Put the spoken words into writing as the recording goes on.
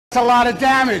That's a lot of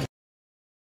damage.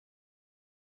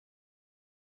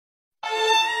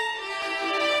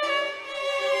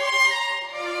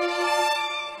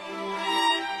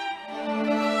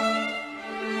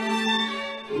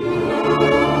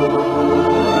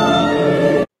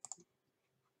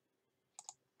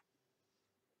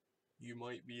 You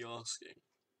might be asking,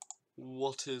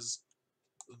 what is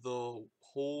the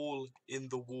hole in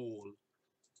the wall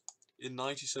in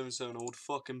 1977 old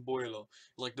fucking boiler,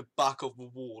 like the back of the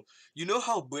wall? You know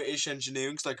how British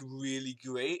engineering's like really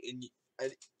great, and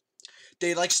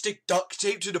they like stick duct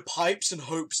tape to the pipes in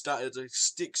hopes that it like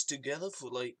sticks together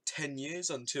for like 10 years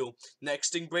until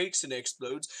next thing breaks and it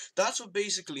explodes. That's what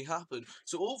basically happened.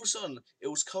 So all of a sudden it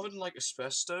was covered in like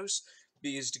asbestos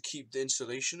because to keep the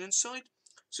insulation inside.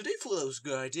 So they thought that was a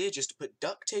good idea just to put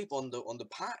duct tape on the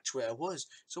patch where it was.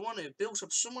 So when it built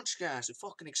up so much gas, it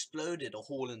fucking exploded a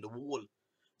hole in the wall.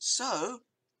 So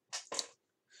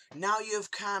now you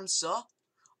have cancer.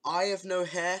 I have no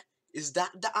hair. Is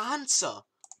that the answer?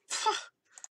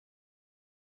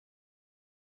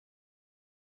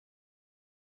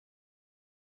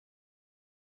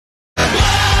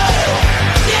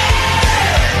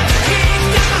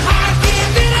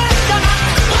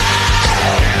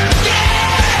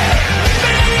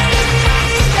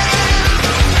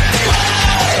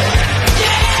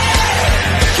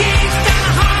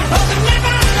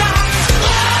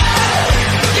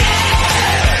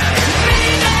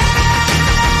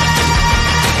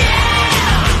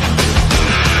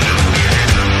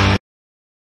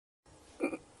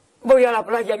 Voy a la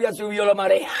playa, había subido la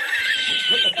marea.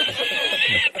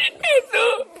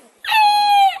 Eso.